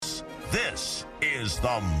This is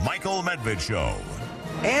the Michael Medved Show.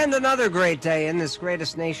 And another great day in this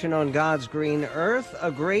greatest nation on God's green earth.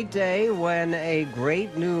 A great day when a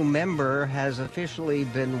great new member has officially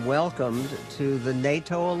been welcomed to the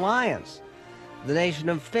NATO alliance. The nation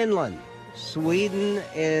of Finland. Sweden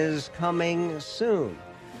is coming soon.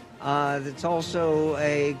 It's also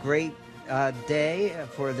a great day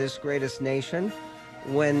for this greatest nation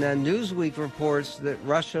when Newsweek reports that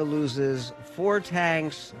Russia loses 4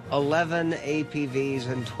 tanks, 11 APVs,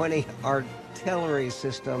 and 20 artillery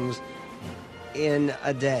systems in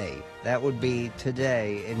a day. That would be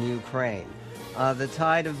today in Ukraine. The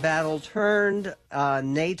tide of battle turned.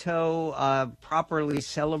 NATO properly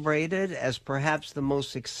celebrated as perhaps the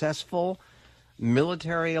most successful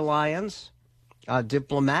military alliance,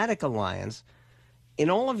 diplomatic alliance in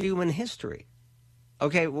all of human history.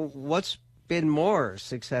 Okay, well, what's been more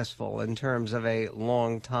successful in terms of a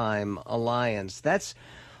long-time alliance? That's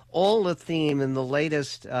all the theme in the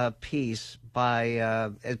latest piece by,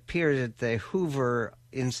 it appears at the Hoover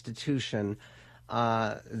Institution,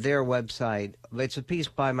 their website. It's a piece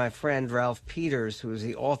by my friend Ralph Peters, who is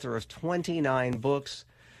the author of 29 books,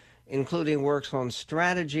 including works on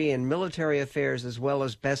strategy and military affairs, as well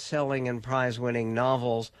as best-selling and prize-winning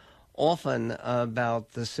novels, often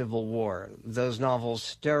about the Civil War. Those novels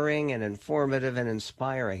stirring and informative and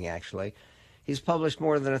inspiring, actually. He's published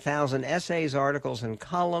more than 1,000 essays, articles, and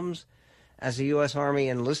columns. As a U.S. Army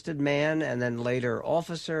enlisted man and then later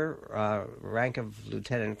officer, rank of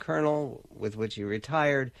lieutenant colonel, with which he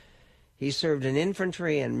retired, he served in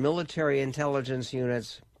infantry and military intelligence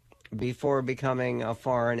units before becoming a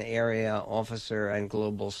foreign area officer and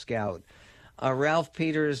global scout. Ralph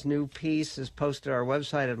Peters' new piece is posted on our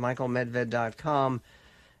website at michaelmedved.com.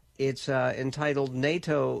 It's entitled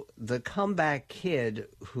NATO, the Comeback Kid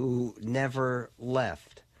Who Never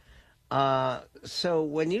Left. So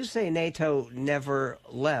when you say NATO never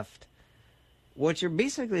left, what you're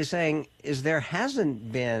basically saying is there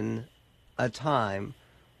hasn't been a time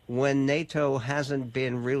when NATO hasn't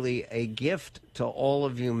been really a gift to all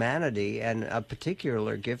of humanity, and a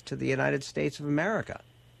particular gift to the United States of America.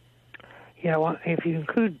 Yeah, well, if you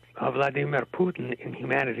include Vladimir Putin in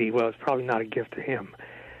humanity, well, it's probably not a gift to him.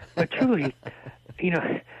 But truly,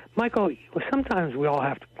 Michael, sometimes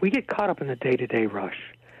we get caught up in the day-to-day rush,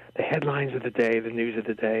 the headlines of the day, the news of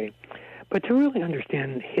the day. But to really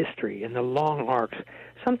understand history and the long arcs,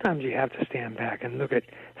 sometimes you have to stand back and look at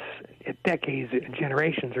decades,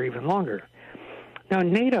 generations, or even longer. Now,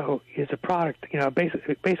 NATO is a product,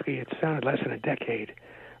 basically it sounded less than a decade,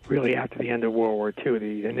 really, after the end of World War II,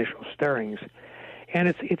 the initial stirrings. And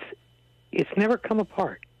it's never come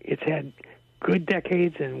apart. It's had good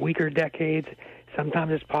decades and weaker decades.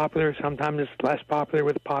 Sometimes it's popular, sometimes it's less popular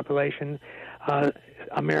with the population.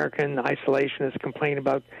 American isolationists complain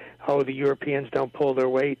about, the Europeans don't pull their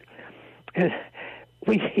weight. And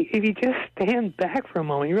if you just stand back for a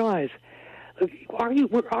moment, you realize, look,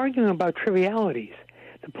 we're arguing about trivialities.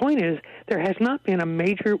 The point is, there has not been a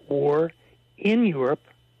major war in Europe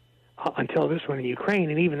until this one in Ukraine,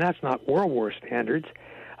 and even that's not World War standards.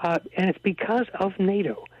 And it's because of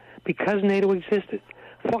NATO, because NATO existed.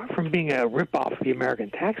 Far from being a ripoff of the American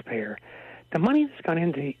taxpayer, the money that's gone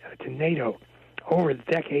into NATO over the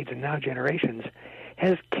decades and now generations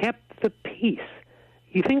has kept the peace.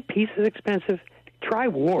 You think peace is expensive? Try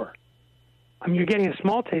war. I mean, you're getting a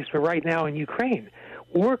small taste of it right now in Ukraine.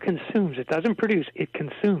 War consumes. It doesn't produce. It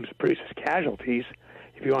consumes. It produces casualties,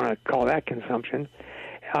 if you want to call that consumption,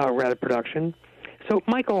 rather production. So,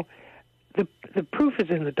 Michael, the proof is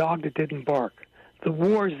in the dog that didn't bark. The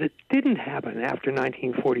wars that didn't happen after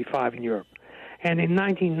 1945 in Europe. And in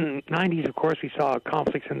 1990s, of course, we saw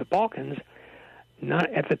conflicts in the Balkans.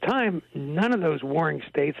 At the time, none of those warring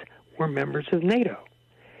states were members of NATO.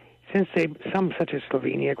 Since some, such as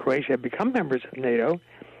Slovenia, Croatia, have become members of NATO,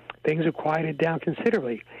 things have quieted down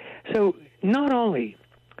considerably. So not only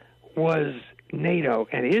was NATO,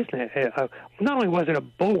 and is not only was it a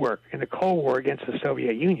bulwark in the Cold War against the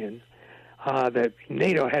Soviet Union, that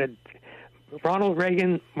NATO had Ronald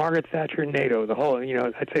Reagan, Margaret Thatcher, NATO, the whole,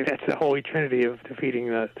 I'd say that's the holy trinity of defeating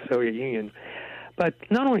the Soviet Union. But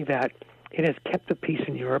not only that, it has kept the peace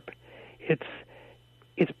in Europe.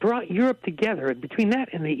 It's brought Europe together. Between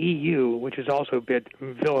that and the EU, which is also a bit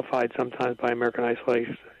vilified sometimes by American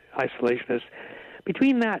isolationists,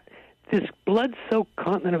 between that, this blood-soaked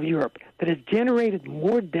continent of Europe that has generated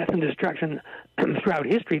more death and destruction throughout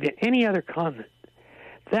history than any other continent,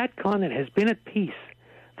 that continent has been at peace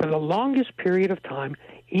for the longest period of time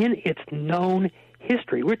in its known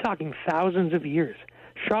history. We're talking thousands of years.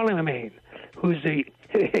 Charlemagne, who's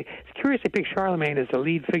it's curious they pick Charlemagne as the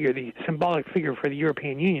lead figure, the symbolic figure for the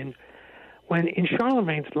European Union, when in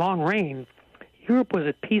Charlemagne's long reign, Europe was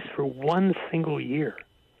at peace for one single year.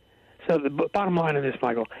 So the bottom line of this,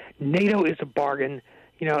 Michael, NATO is a bargain.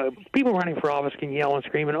 You know, people running for office can yell and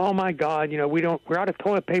scream, and oh my God, you know, we're out of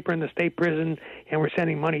toilet paper in the state prison, and we're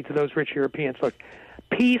sending money to those rich Europeans. Look,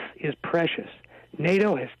 peace is precious.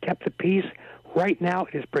 NATO has kept the peace. Right now,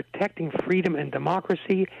 it is protecting freedom and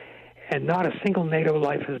democracy, and not a single NATO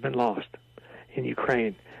life has been lost in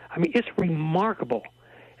Ukraine. I mean, it's remarkable,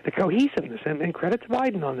 the cohesiveness, and credit to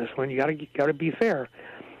Biden on this one. You got to be fair.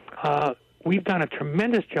 We've done a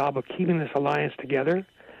tremendous job of keeping this alliance together,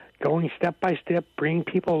 going step by step, bringing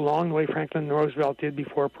people along the way Franklin Roosevelt did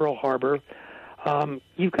before Pearl Harbor.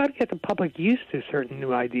 You've got to get the public used to certain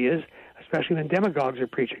new ideas, especially when demagogues are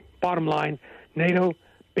preaching. Bottom line, NATO,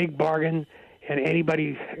 big bargain, and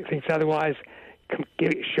anybody who thinks otherwise,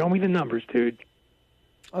 show me the numbers, dude.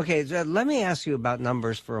 Okay, let me ask you about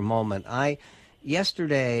numbers for a moment.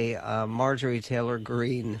 Yesterday, Marjorie Taylor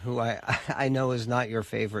Greene, who I know is not your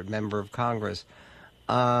favorite member of Congress,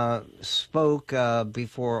 spoke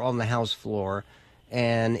before on the House floor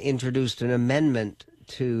and introduced an amendment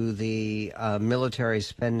to the military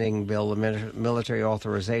spending bill, the military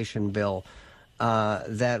authorization bill,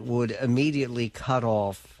 that would immediately cut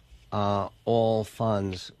off all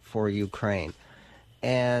funds for Ukraine.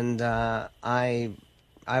 And I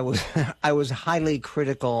was highly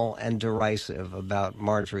critical and derisive about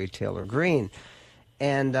Marjorie Taylor Greene.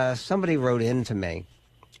 And somebody wrote in to me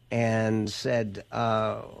and said,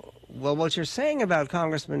 well, what you're saying about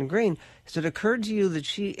Congressman Greene, has it occurred to you that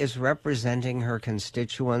she is representing her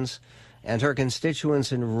constituents and her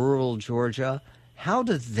constituents in rural Georgia? How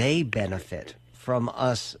do they benefit from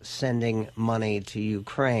us sending money to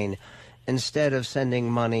Ukraine instead of sending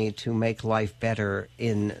money to make life better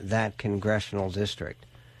in that congressional district?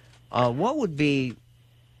 What would be,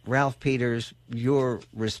 Ralph Peters, your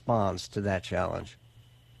response to that challenge?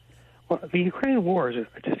 Well, the Ukraine war is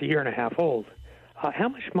just a year and a half old. How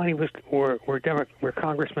much money were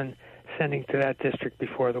congressmen sending to that district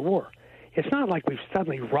before the war? It's not like we've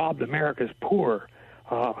suddenly robbed America's poor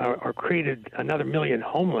or created another million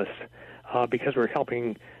homeless because we're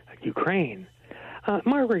helping Ukraine.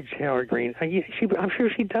 Margaret Taylor Greene, I'm sure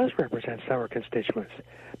she does represent some of her constituents,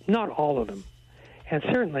 not all of them. And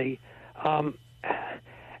certainly,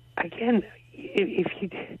 again, does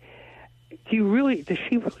she really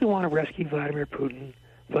want to rescue Vladimir Putin?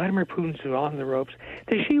 Vladimir Putin's on the ropes.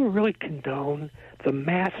 Does she really condone the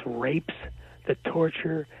mass rapes, the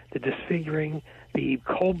torture, the disfiguring, the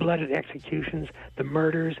cold-blooded executions, the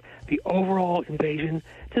murders, the overall invasion?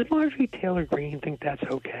 Does Marjorie Taylor Greene think that's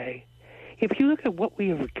okay? If you look at what we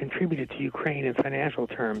have contributed to Ukraine in financial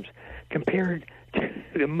terms compared to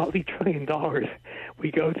the multi-trillion dollars we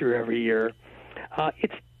go through every year,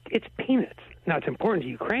 it's peanuts. Now, it's important to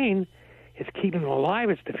Ukraine. It's keeping them alive.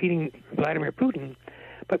 It's defeating Vladimir Putin.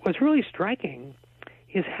 But what's really striking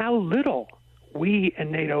is how little we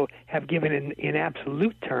and NATO have given in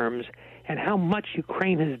absolute terms and how much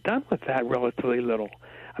Ukraine has done with that relatively little.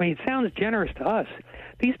 I mean, it sounds generous to us.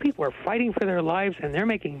 These people are fighting for their lives, and they're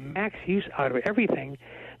making max use out of everything.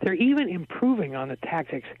 They're even improving on the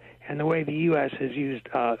tactics and the way the U.S. has used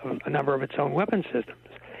a number of its own weapon systems.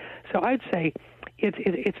 So I'd say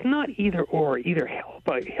it's not either or, either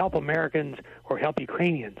help Americans or help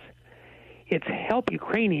Ukrainians. It's help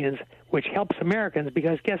Ukrainians, which helps Americans,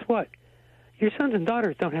 because guess what? Your sons and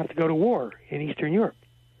daughters don't have to go to war in Eastern Europe.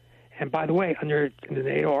 And by the way, under the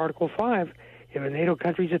NATO Article 5, if a NATO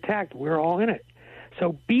country is attacked, we're all in it.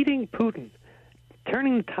 So beating Putin,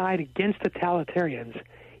 turning the tide against totalitarians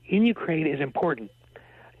in Ukraine is important.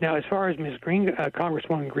 Now, as far as Ms. Greene,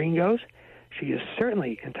 Congresswoman Greene goes, she is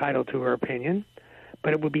certainly entitled to her opinion,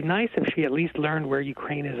 but it would be nice if she at least learned where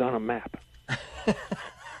Ukraine is on a map.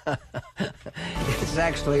 It's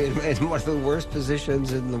actually in one of the worst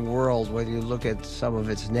positions in the world when you look at some of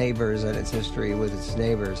its neighbors and its history with its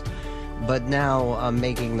neighbors. But now I'm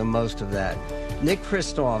making the most of that. Nick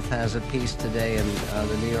Kristof has a piece today in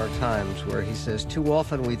the New York Times where he says, too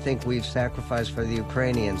often we think we've sacrificed for the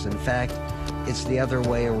Ukrainians. In fact, it's the other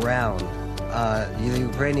way around. The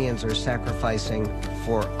Ukrainians are sacrificing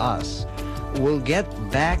for us. We'll get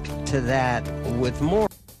back to that with more.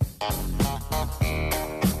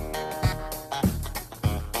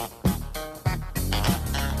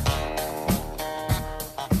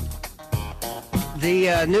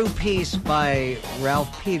 The new piece by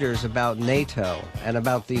Ralph Peters about NATO and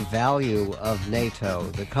about the value of NATO,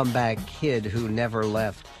 the comeback kid who never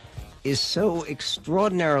left, is so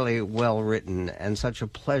extraordinarily well written and such a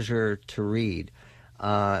pleasure to read.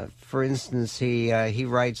 For instance, he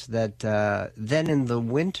writes that then in the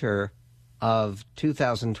winter of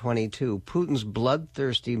 2022, Putin's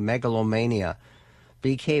bloodthirsty megalomania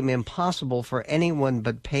became impossible for anyone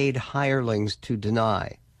but paid hirelings to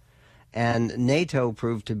deny. And NATO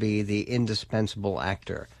proved to be the indispensable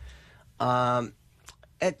actor.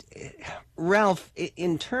 Ralph,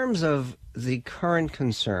 in terms of the current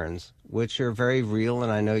concerns, which are very real,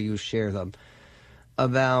 and I know you share them,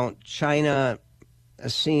 about China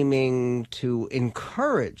seeming to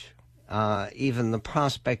encourage even the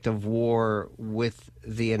prospect of war with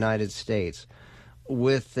the United States,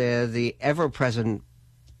 with the ever-present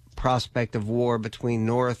prospect of war between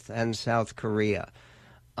North and South Korea,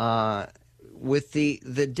 with the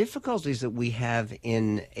difficulties that we have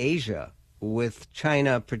in Asia, with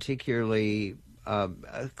China particularly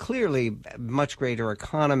clearly much greater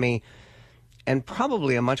economy and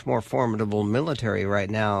probably a much more formidable military right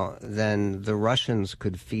now than the Russians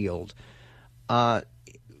could field.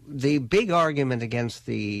 The big argument against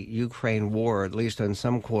the Ukraine war, at least in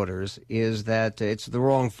some quarters, is that it's the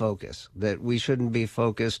wrong focus, that we shouldn't be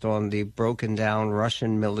focused on the broken down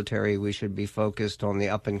Russian military, we should be focused on the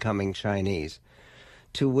up-and-coming Chinese.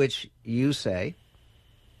 To which you say,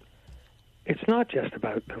 it's not just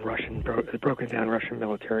about the broken down Russian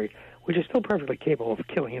military, which is still perfectly capable of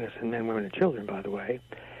killing innocent men, women, and children, by the way.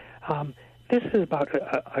 This is about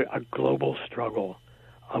a global struggle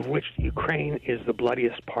of which Ukraine is the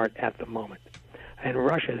bloodiest part at the moment. And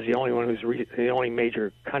Russia is the only one the only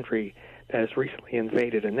major country that has recently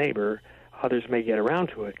invaded a neighbor. Others may get around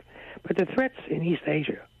to it. But the threats in East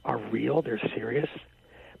Asia are real, they're serious,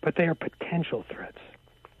 but they are potential threats.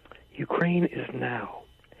 Ukraine is now.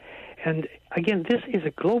 And again, this is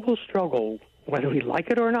a global struggle, whether we like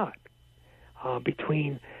it or not,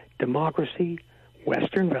 between democracy,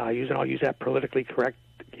 Western values, and I'll use that politically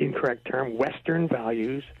incorrect term, Western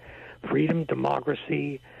values, freedom,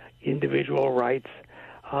 democracy, individual rights.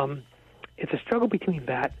 It's a struggle between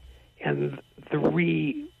that and the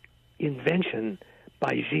reinvention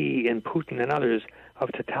by Xi and Putin and others of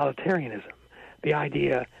totalitarianism, the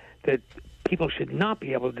idea that people should not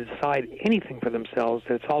be able to decide anything for themselves,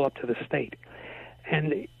 that it's all up to the state.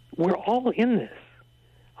 And we're all in this.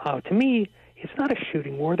 To me, it's not a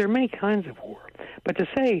shooting war. There are many kinds of war. But to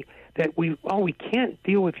say that we can't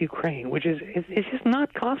deal with Ukraine, which is it's just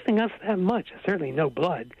not costing us that much, certainly no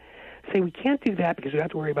blood, say we can't do that because we have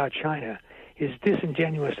to worry about China is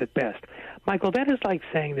disingenuous at best. Michael, that is like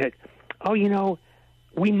saying that,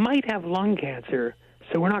 we might have lung cancer,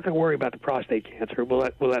 so we're not going to worry about the prostate cancer. We'll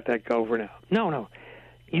let that go for now. No.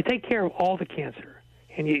 You take care of all the cancer,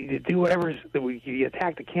 and you do whatever you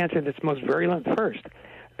attack the cancer that's most virulent first,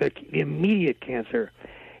 the immediate cancer.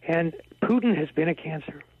 And Putin has been a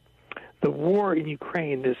cancer. The war in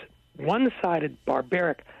Ukraine, this one-sided,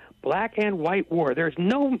 barbaric, black and white war. There's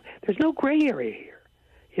no gray area here.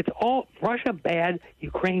 It's all Russia bad,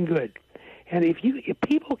 Ukraine good. And if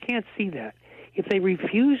people can't see that, if they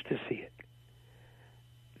refuse to see it,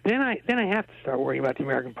 then I have to start worrying about the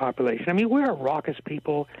American population. I mean, we're a raucous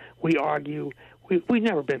people. We argue. We've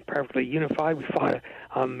never been perfectly unified. We fought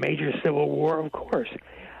a major civil war, of course.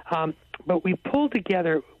 But we pulled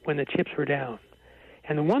together when the chips were down.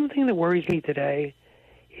 And the one thing that worries me today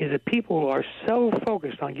is that people are so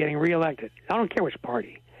focused on getting reelected, I don't care which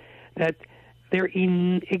party, that they're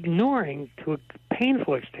ignoring to a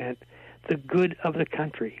painful extent the good of the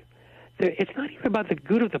country. It's not even about the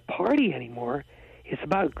good of the party anymore. It's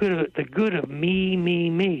about the good of me, me,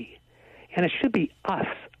 me. And it should be us,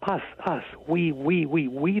 we,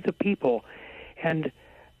 the people. And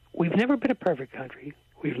we've never been a perfect country.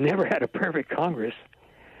 We've never had a perfect Congress.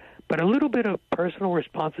 But a little bit of personal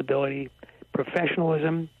responsibility,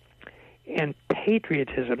 professionalism, and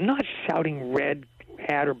patriotism, not shouting red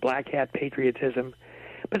hat or black hat patriotism,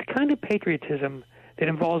 but the kind of patriotism that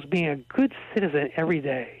involves being a good citizen every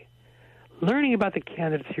day, learning about the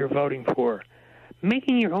candidates you're voting for,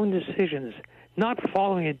 making your own decisions, not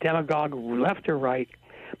following a demagogue left or right,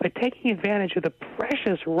 but taking advantage of the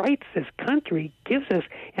precious rights this country gives us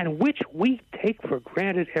and which we take for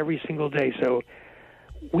granted every single day. So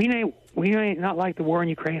we may not like the war in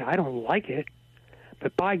Ukraine. I don't like it.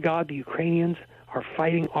 But by God, the Ukrainians are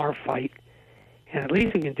fighting our fight. And at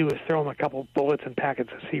least we can do is throw them a couple bullets and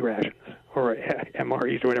packets of C rations or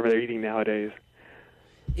MREs or whatever they're eating nowadays.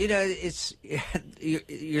 It's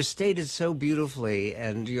you're stated so beautifully,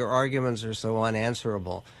 and your arguments are so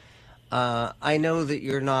unanswerable. I know that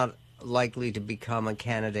you're not likely to become a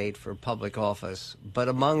candidate for public office, but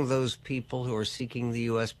among those people who are seeking the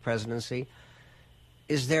U.S. presidency,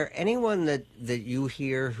 is there anyone that you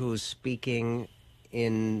hear who is speaking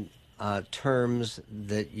in terms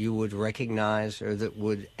that you would recognize or that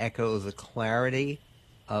would echo the clarity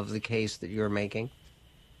of the case that you're making?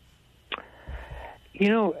 You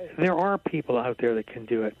know, there are people out there that can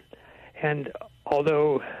do it. And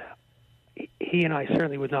although he and I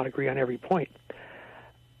certainly would not agree on every point,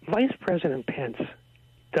 Vice President Pence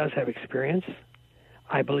does have experience.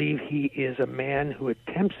 I believe he is a man who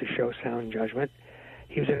attempts to show sound judgment.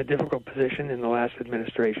 He was in a difficult position in the last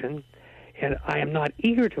administration. And I am not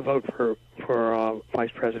eager to vote for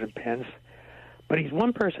Vice President Pence, but he's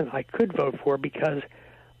one person I could vote for because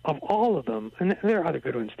of all of them, and there are other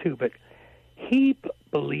good ones too, but he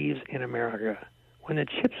believes in America. When the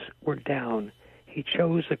chips were down, he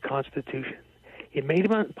chose the Constitution. It made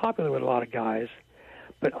him unpopular with a lot of guys,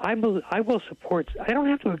 but I will support. I don't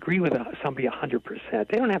have to agree with somebody 100%.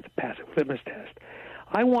 They don't have to pass a litmus test.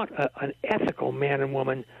 I want an ethical man and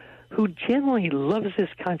woman who genuinely loves this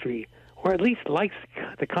country, or at least likes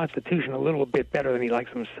the Constitution a little bit better than he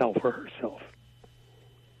likes himself or herself.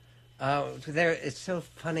 It's so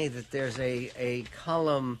funny that there's a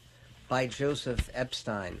column by Joseph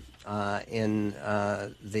Epstein in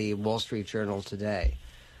the Wall Street Journal today,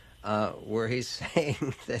 where he's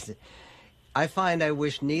saying that I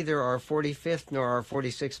wish neither our 45th nor our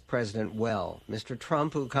 46th president well. Mr.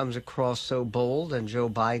 Trump, who comes across so bold, and Joe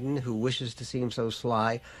Biden, who wishes to seem so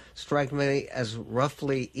sly, strike me as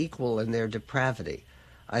roughly equal in their depravity.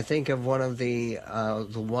 I think of one of the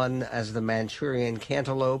one as the Manchurian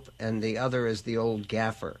cantaloupe, and the other as the old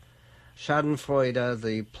gaffer. Schadenfreude,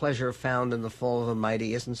 the pleasure found in the fall of the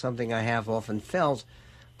mighty, isn't something I have often felt,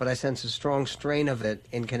 but I sense a strong strain of it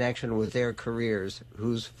in connection with their careers,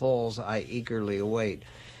 whose falls I eagerly await.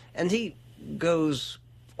 And he goes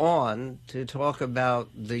on to talk about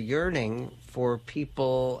the yearning for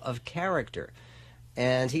people of character.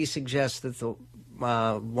 And he suggests that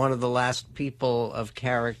one of the last people of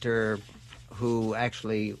character who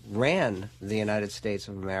actually ran the United States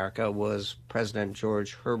of America was President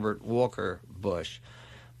George Herbert Walker Bush.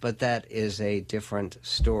 But that is a different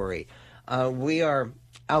story. We are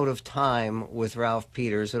out of time with Ralph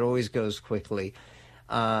Peters. It always goes quickly.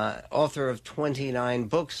 Author of 29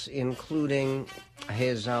 books, including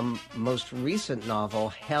his most recent novel,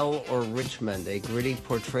 Hell or Richmond, a gritty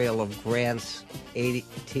portrayal of Grant's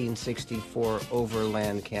 1864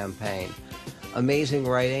 overland campaign. Amazing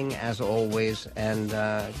writing, as always, and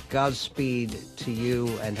Godspeed to you,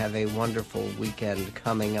 and have a wonderful weekend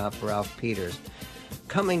coming up, Ralph Peters.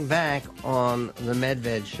 Coming back on the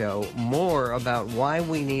Medved Show, more about why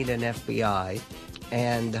we need an FBI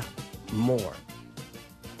and more.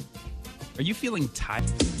 Are you feeling tired?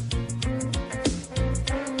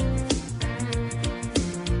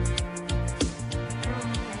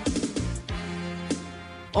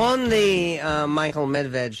 On the Michael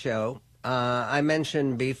Medved Show, I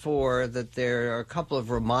mentioned before that there are a couple of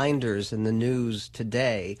reminders in the news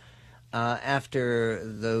today after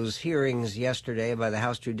those hearings yesterday by the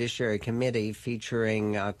House Judiciary Committee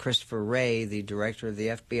featuring Christopher Wray, the director of the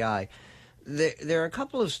FBI. There are a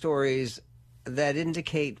couple of stories that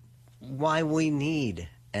indicate why we need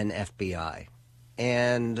an FBI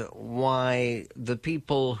and why the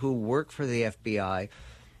people who work for the FBI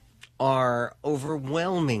are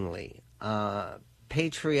overwhelmingly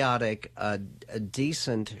patriotic,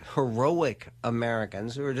 decent, heroic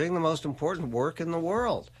Americans who are doing the most important work in the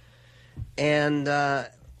world. And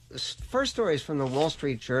first story is from the Wall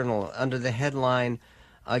Street Journal under the headline,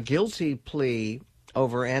 "A Guilty Plea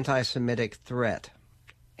Over Anti-Semitic Threat."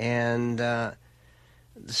 And the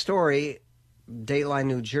story, Dateline,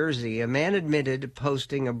 New Jersey, a man admitted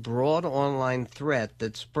posting a broad online threat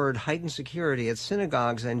that spurred heightened security at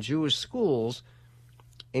synagogues and Jewish schools,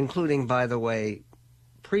 including, by the way,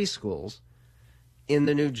 preschools, in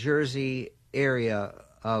the New Jersey area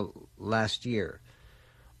last year.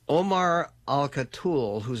 Omar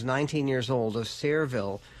Al-Khatul, who's 19 years old, of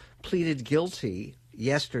Sayreville, pleaded guilty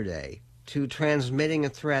yesterday to transmitting a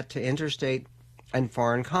threat to interstate and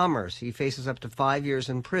foreign commerce. He faces up to 5 years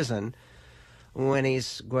in prison when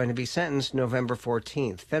he's going to be sentenced November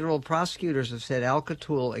 14th. Federal prosecutors have said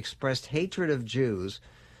Al-Khatul expressed hatred of Jews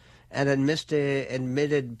and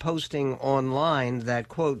admitted posting online that,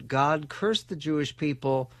 quote, God cursed the Jewish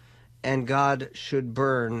people and God should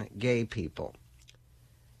burn gay people.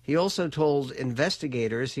 He also told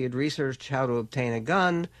investigators he had researched how to obtain a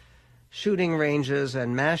gun, shooting ranges,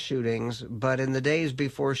 and mass shootings, but in the days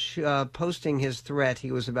before posting his threat,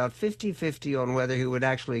 he was about 50-50 on whether he would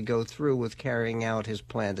actually go through with carrying out his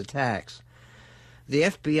planned attacks. The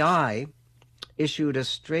FBI issued a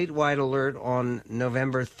statewide alert on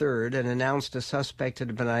November 3rd and announced a suspect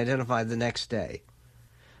had been identified the next day.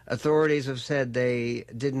 Authorities have said they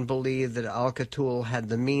didn't believe that Al-Khatul had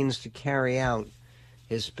the means to carry out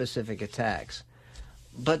his specific attacks.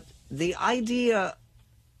 But the idea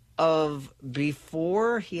of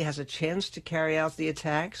before he has a chance to carry out the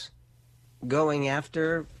attacks, going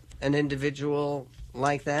after an individual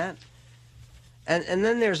like that. And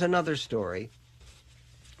then there's another story.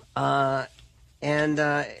 The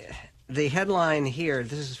headline here,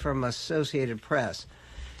 this is from Associated Press,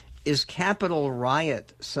 is Capitol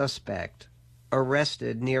riot suspect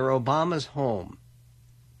arrested near Obama's home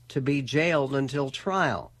to be jailed until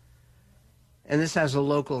trial. And this has a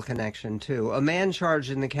local connection, too. A man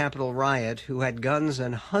charged in the Capitol riot who had guns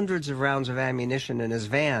and hundreds of rounds of ammunition in his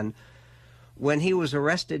van when he was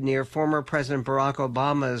arrested near former President Barack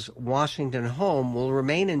Obama's Washington home will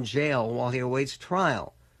remain in jail while he awaits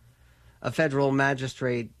trial. A federal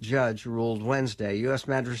magistrate judge ruled Wednesday. U.S.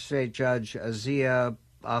 Magistrate Judge Zia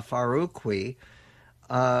Farouqui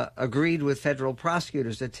agreed with federal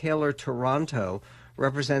prosecutors that Taylor Taranto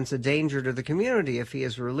represents a danger to the community if he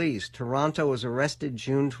is released. Taranto was arrested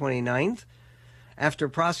June 29th after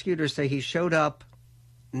prosecutors say he showed up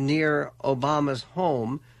near Obama's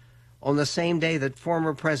home on the same day that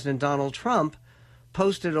former President Donald Trump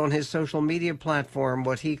posted on his social media platform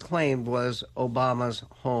what he claimed was Obama's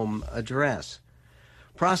home address.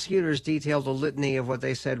 Prosecutors detailed a litany of what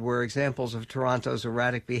they said were examples of Taranto's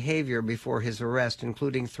erratic behavior before his arrest,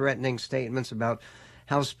 including threatening statements about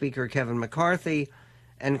House Speaker Kevin McCarthy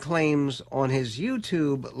and claims on his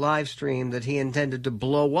YouTube live stream that he intended to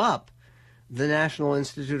blow up the National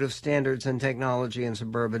Institute of Standards and Technology in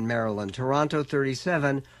suburban Maryland. Taranto,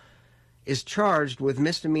 37, is charged with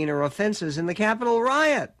misdemeanor offenses in the Capitol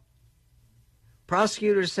riot.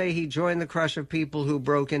 Prosecutors say he joined the crush of people who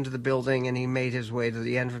broke into the building and he made his way to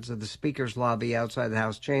the entrance of the Speaker's lobby outside the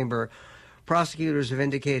House chamber. Prosecutors have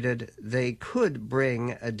indicated they could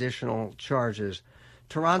bring additional charges.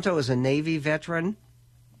 Taranto is a Navy veteran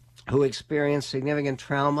who experienced significant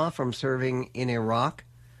trauma from serving in Iraq.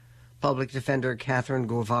 Public Defender Catherine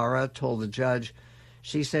Guevara told the judge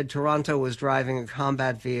she said Taranto was driving a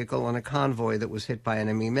combat vehicle on a convoy that was hit by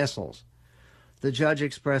enemy missiles. The judge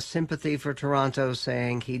expressed sympathy for Taranto,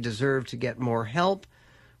 saying he deserved to get more help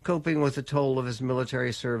coping with the toll of his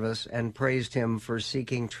military service, and praised him for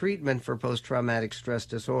seeking treatment for post-traumatic stress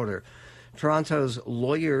disorder. Taranto's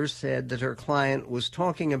lawyers said that her client was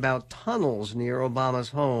talking about tunnels near Obama's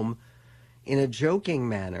home in a joking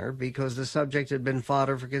manner because the subject had been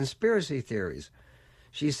fodder for conspiracy theories.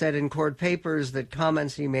 She said in court papers that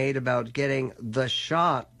comments he made about getting the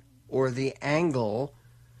shot or the angle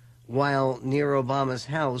while near Obama's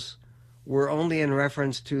house were only in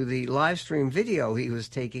reference to the live stream video he was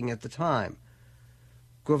taking at the time.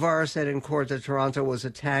 Guevara said in court that Taranto was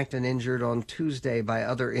attacked and injured on Tuesday by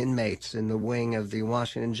other inmates in the wing of the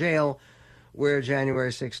Washington jail, where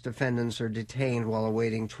January 6 defendants are detained while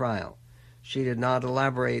awaiting trial. She did not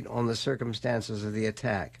elaborate on the circumstances of the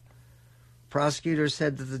attack. Prosecutors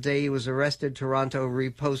said that the day he was arrested, Taranto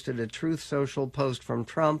reposted a Truth Social post from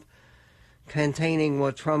Trump containing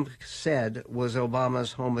what Trump said was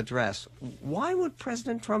Obama's home address. Why would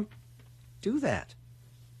President Trump do that?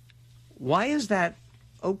 Why is that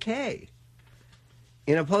okay?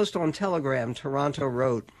 In a post on Telegram, Taranto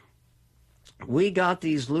wrote, "We got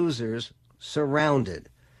these losers surrounded.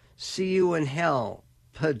 See you in hell,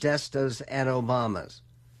 Podestas and Obamas."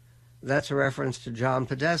 That's a reference to John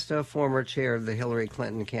Podesta, former chair of the Hillary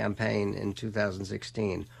Clinton campaign in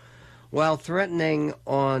 2016. While threatening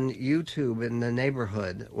on YouTube in the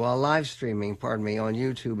neighborhood, while live streaming, on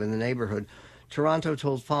YouTube in the neighborhood, Taranto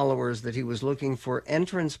told followers that he was looking for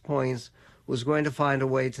entrance points, was going to find a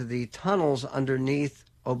way to the tunnels underneath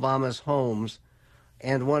Obama's homes,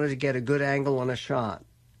 and wanted to get a good angle on a shot.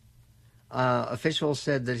 Officials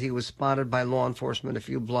said that he was spotted by law enforcement a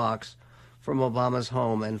few blocks from Obama's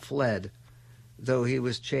home and fled, though he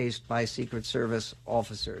was chased by Secret Service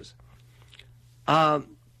officers.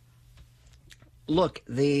 Look,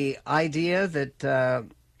 the idea that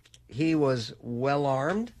he was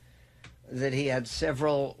well-armed, that he had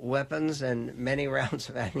several weapons and many rounds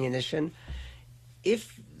of ammunition,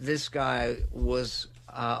 if this guy was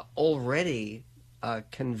already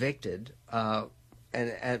convicted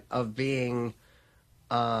and of being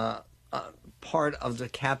part of the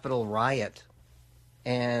Capitol riot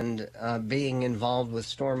and being involved with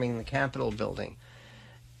storming the Capitol building,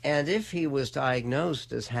 and if he was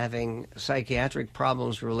diagnosed as having psychiatric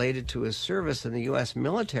problems related to his service in the U.S.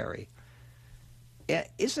 military,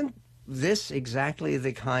 isn't this exactly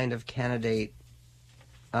the kind of candidate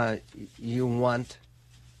you want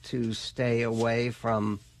to stay away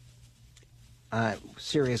from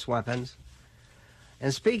serious weapons?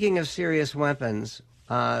 And speaking of serious weapons,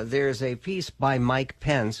 there's a piece by Mike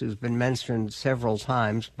Pence, who's been mentioned several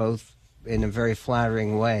times, both in a very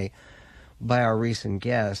flattering way by our recent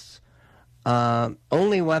guests.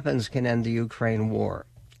 Only weapons can end the Ukraine war.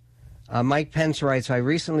 Mike Pence writes, I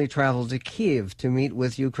recently traveled to Kyiv to meet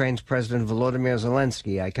with Ukraine's President Volodymyr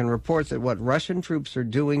Zelensky. I can report that what Russian troops are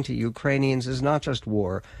doing to Ukrainians is not just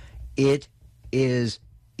war, it is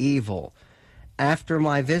evil. After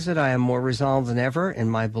my visit, I am more resolved than ever in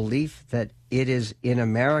my belief that it is in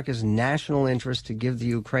America's national interest to give the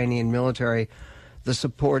Ukrainian military the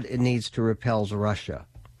support it needs to repel Russia.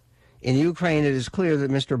 In Ukraine, it is clear that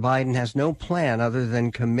Mr. Biden has no plan other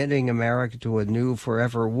than committing America to a new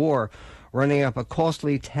forever war, running up a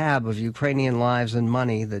costly tab of Ukrainian lives and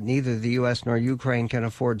money that neither the U.S. nor Ukraine can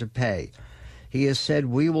afford to pay. He has said,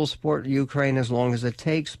 we will support Ukraine as long as it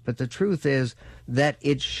takes, but the truth is that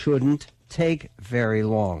it shouldn't take very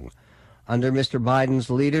long. Under Mr. Biden's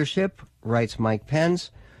leadership, writes Mike Pence,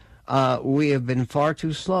 we have been far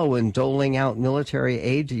too slow in doling out military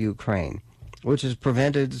aid to Ukraine, which has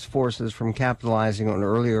prevented its forces from capitalizing on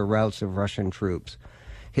earlier routes of Russian troops.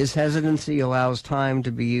 His hesitancy allows time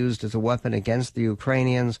to be used as a weapon against the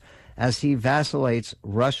Ukrainians. As he vacillates,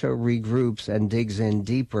 Russia regroups and digs in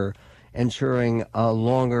deeper, ensuring a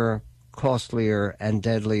longer, costlier, and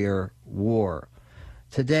deadlier war.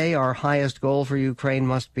 Today, our highest goal for Ukraine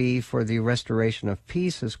must be for the restoration of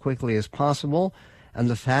peace as quickly as possible, and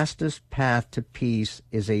the fastest path to peace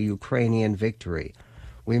is a Ukrainian victory.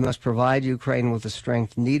 We must provide Ukraine with the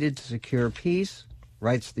strength needed to secure peace,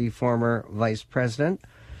 writes the former vice president.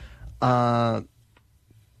 Mr.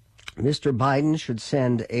 Biden should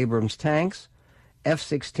send Abrams tanks,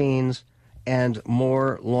 F-16s, and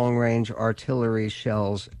more long-range artillery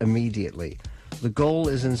shells immediately. The goal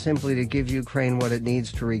isn't simply to give Ukraine what it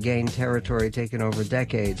needs to regain territory taken over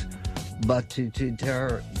decades, but to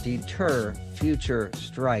deter future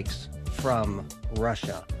strikes from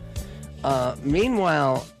Russia.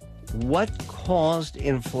 Meanwhile, what caused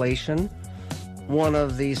inflation? One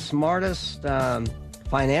of the smartest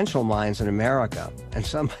financial minds in America, and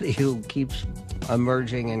somebody who keeps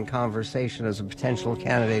emerging in conversation as a potential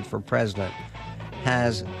candidate for president,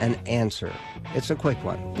 has an answer. It's a quick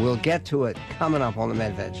one. We'll get to it coming up on the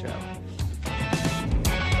Medved Show.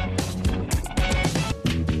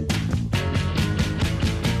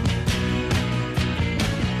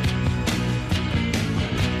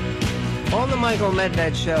 On the Michael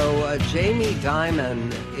Medved Show, Jamie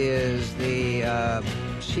Dimon is the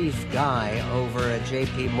chief guy over at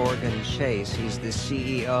J.P. Morgan Chase. He's the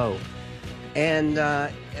CEO. And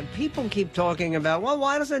people keep talking about, well,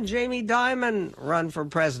 why doesn't Jamie Dimon run for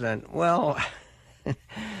president? Well,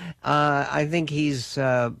 I think he's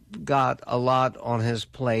got a lot on his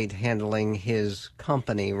plate handling his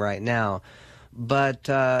company right now.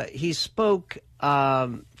 But he spoke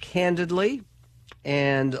candidly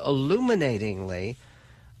and illuminatingly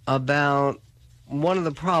about one of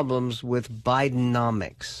the problems with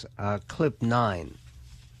Bidenomics. Clip 9.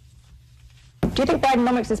 Do you think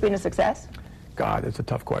Bidenomics has been a success? God, it's a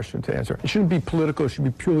tough question to answer. It shouldn't be political. It should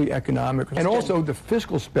be purely economic. And also the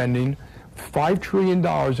fiscal spending, $5 trillion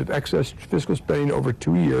of excess fiscal spending over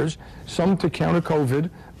 2 years, some to counter COVID,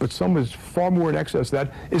 but some is far more in excess of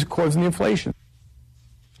that, is causing the inflation.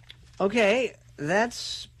 Okay,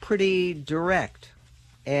 that's pretty direct.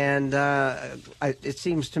 And it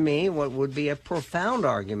seems to me what would be a profound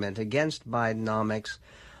argument against Bidenomics,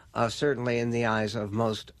 certainly in the eyes of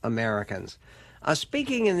most Americans.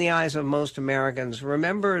 Speaking in the eyes of most Americans,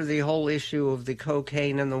 remember the whole issue of the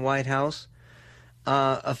cocaine in the White House?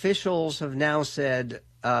 Officials have now said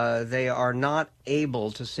they are not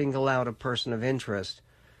able to single out a person of interest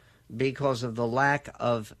because of the lack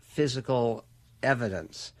of physical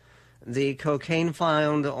evidence. The cocaine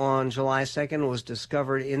found on July 2nd was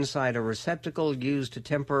discovered inside a receptacle used to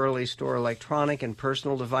temporarily store electronic and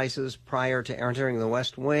personal devices prior to entering the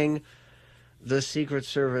West Wing, the Secret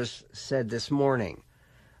Service said this morning.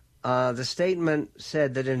 The statement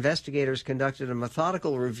said that investigators conducted a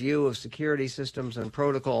methodical review of security systems and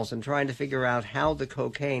protocols and trying to figure out how the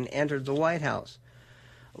cocaine entered the White House.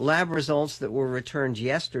 Lab results that were returned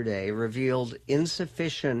yesterday revealed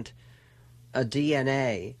insufficient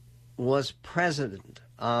DNA was present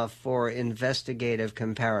for investigative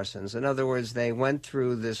comparisons. In other words, they went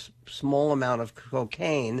through this small amount of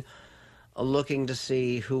cocaine looking to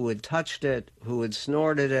see who had touched it, who had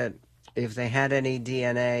snorted it, if they had any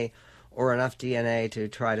DNA or enough DNA to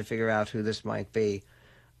try to figure out who this might be.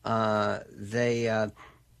 That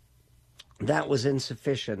was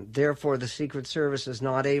insufficient. Therefore, the Secret Service is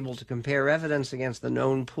not able to compare evidence against the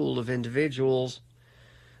known pool of individuals.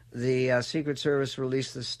 The Secret Service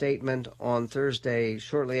released the statement on Thursday,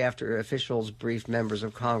 shortly after officials briefed members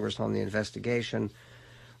of Congress on the investigation.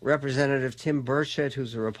 Representative Tim Burchett,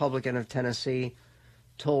 who's a Republican of Tennessee,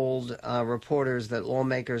 told reporters that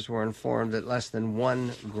lawmakers were informed that less than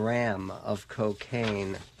 1 gram of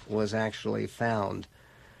cocaine was actually found.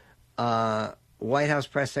 White House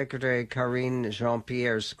Press Secretary Karine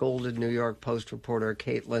Jean-Pierre scolded New York Post reporter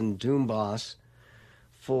Caitlin Dombas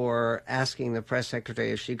for asking the press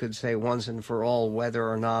secretary if she could say once and for all whether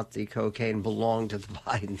or not the cocaine belonged to the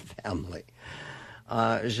Biden family.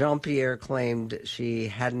 Jean-Pierre claimed she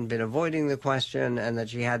hadn't been avoiding the question and that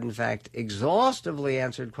she had, in fact, exhaustively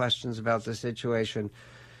answered questions about the situation.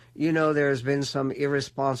 You know, there has been some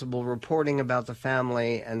irresponsible reporting about the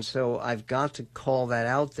family, and so I've got to call that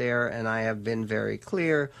out there, and I have been very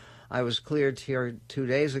clear. I was clear here 2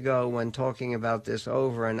 days ago when talking about this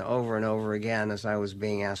over and over and over again as I was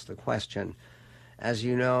being asked the question. As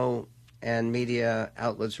you know, and media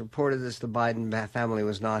outlets reported this, the Biden family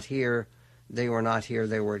was not here. They were not here.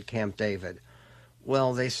 They were at Camp David.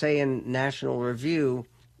 Well, they say in National Review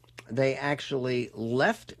they actually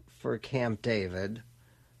left for Camp David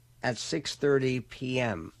at 6:30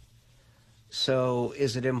 p.m. So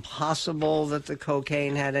is it impossible that the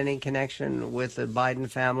cocaine had any connection with the Biden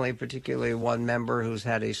family, particularly one member who's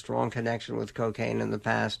had a strong connection with cocaine in the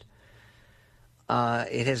past?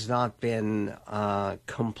 It has not been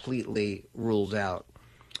completely ruled out.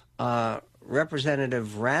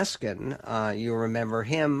 Representative Raskin, you remember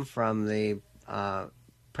him from the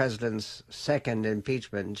president's second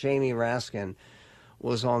impeachment. Jamie Raskin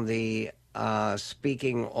was on the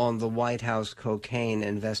speaking on the White House cocaine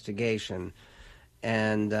investigation.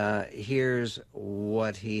 And here's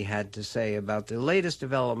what he had to say about the latest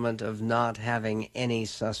development of not having any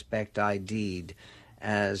suspect ID'd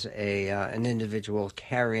as an individual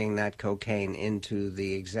carrying that cocaine into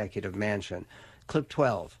the executive mansion. Clip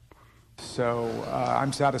 12. So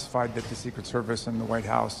I'm satisfied that the Secret Service and the White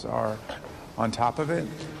House are on top of it.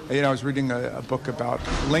 You know, I was reading a book about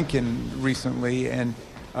Lincoln recently, and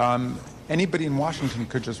anybody in Washington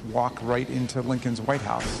could just walk right into Lincoln's White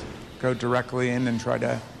House, go directly in and try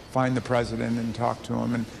to find the president and talk to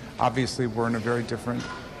him. And obviously we're in a very different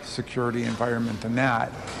security environment than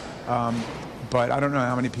that. But I don't know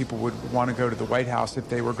how many people would want to go to the White House if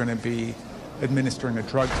they were going to be administering a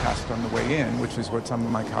drug test on the way in, which is what some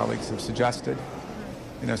of my colleagues have suggested.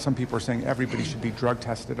 You know, some people are saying everybody should be drug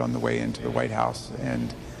tested on the way into the White House.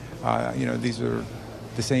 And, you know, these are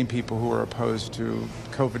the same people who are opposed to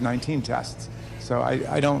COVID-19 tests. So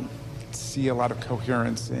I don't see a lot of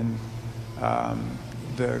coherence in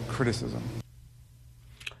the criticism.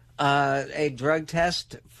 A drug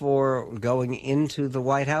test for going into the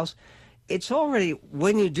White House. It's already,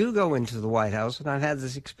 when you do go into the White House, and I've had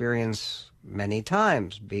this experience many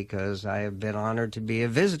times because I have been honored to be a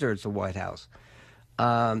visitor at the White House.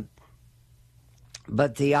 But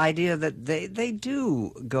the idea that they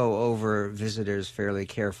do go over visitors fairly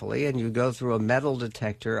carefully, and you go through a metal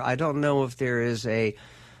detector. I don't know if there is a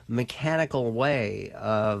mechanical way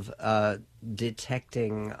of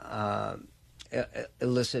detecting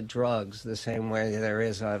illicit drugs the same way there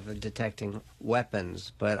is of detecting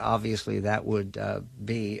weapons, but obviously that would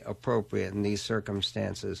be appropriate in these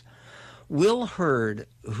circumstances. Will Hurd,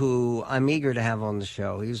 who I'm eager to have on the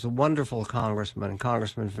show, he's a wonderful congressman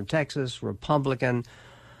from Texas, Republican,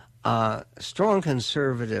 strong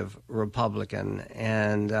conservative Republican,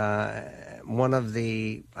 and one of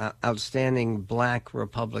the outstanding black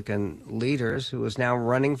Republican leaders who is now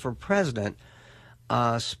running for president,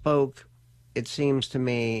 spoke, it seems to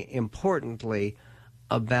me, importantly,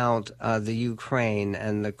 about the Ukraine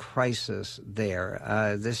and the crisis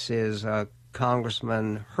there. This is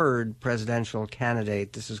Congressman Hurd, presidential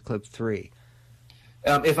candidate. This is clip 3.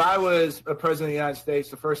 If I was a president of the United States,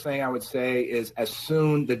 the first thing I would say is as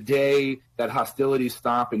soon the day that hostilities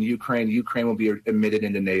stop in Ukraine, Ukraine will be admitted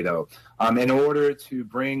into NATO. In order to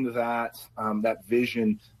bring that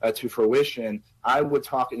vision to fruition, I would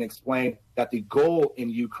talk and explain that the goal in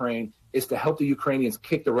Ukraine is to help the Ukrainians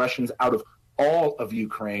kick the Russians out of all of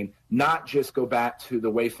Ukraine, not just go back to the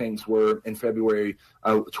way things were in February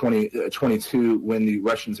 2022 when the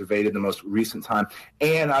Russians invaded the most recent time.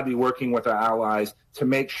 And I'd be working with our allies to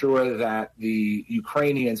make sure that the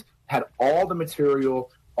Ukrainians had all the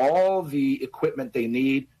material, all the equipment they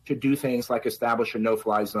need to do things like establish a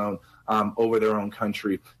no-fly zone over their own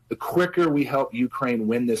country. The quicker we help Ukraine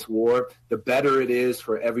win this war, the better it is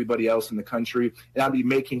for everybody else in the country. And I'll be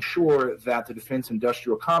making sure that the defense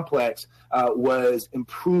industrial complex was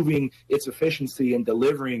improving its efficiency and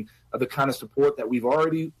delivering the kind of support that we've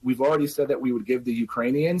already said that we would give the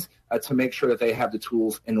Ukrainians to make sure that they have the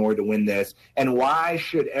tools in order to win this. And why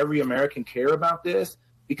should every American care about this?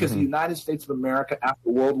 Because the United States of America after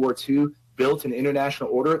World War II built an international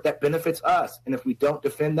order that benefits us. And if we don't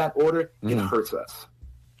defend that order, it hurts us.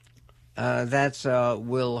 That's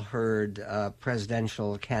Will Hurd,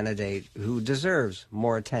 presidential candidate who deserves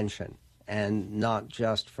more attention, and not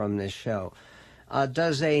just from this show.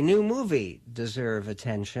 Does a new movie deserve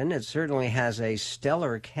attention? It certainly has a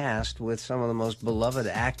stellar cast with some of the most beloved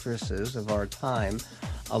actresses of our time.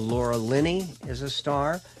 Laura Linney is a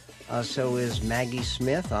star. So is Maggie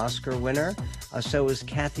Smith, Oscar winner. So is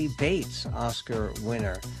Kathy Bates, Oscar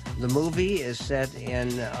winner. The movie is set in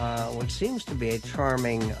what seems to be a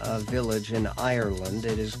charming village in Ireland.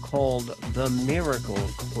 It is called The Miracle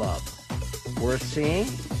Club. Worth seeing?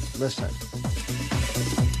 Listen.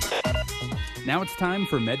 Now it's time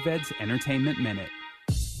for Medved's Entertainment Minute.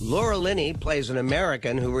 Laura Linney plays an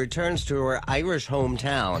American who returns to her Irish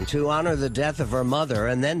hometown to honor the death of her mother,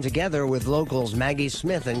 and then together with locals Maggie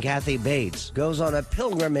Smith and Kathy Bates goes on a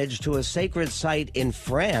pilgrimage to a sacred site in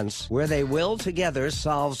France where they will together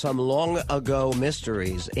solve some long-ago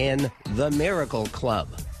mysteries in The Miracle Club.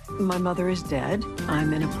 My mother is dead.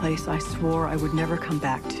 I'm in a place I swore I would never come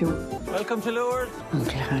back to. Welcome to Lourdes. I'm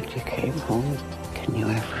glad you came home. Can you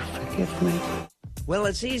ever forgive me? Well,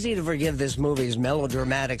 it's easy to forgive this movie's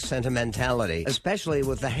melodramatic sentimentality, especially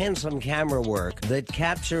with the handsome camera work that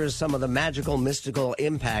captures some of the magical, mystical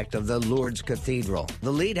impact of the Lourdes Cathedral.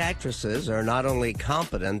 The lead actresses are not only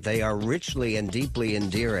competent, they are richly and deeply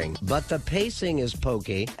endearing, but the pacing is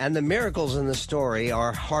pokey, and the miracles in the story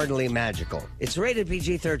are hardly magical. It's rated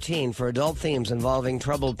PG-13 for adult themes involving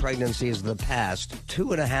troubled pregnancies of the past.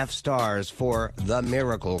 2.5 stars for The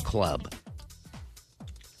Miracle Club.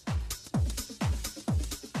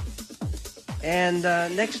 And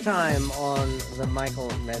next time on the Michael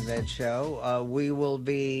Medved Show, we will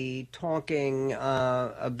be talking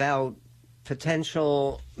about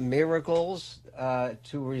potential miracles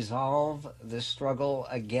to resolve the struggle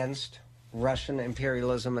against Russian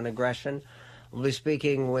imperialism and aggression. We'll be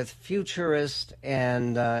speaking with futurist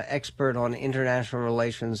and expert on international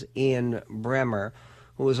relations Ian Bremmer,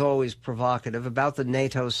 who is always provocative, about the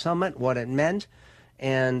NATO summit, what it meant,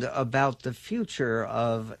 and about the future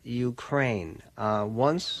of Ukraine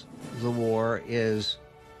once the war is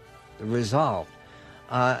resolved.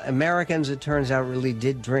 Americans, it turns out, really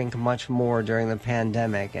did drink much more during the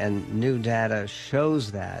pandemic, and new data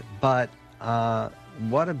shows that. But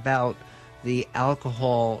what about the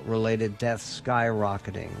alcohol-related deaths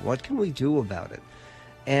skyrocketing? What can we do about it?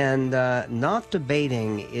 And not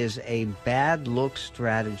debating is a bad look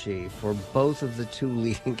strategy for both of the two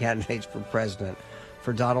leading candidates for president,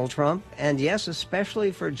 for Donald Trump, and yes, especially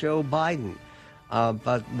for Joe Biden.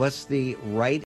 But what's the right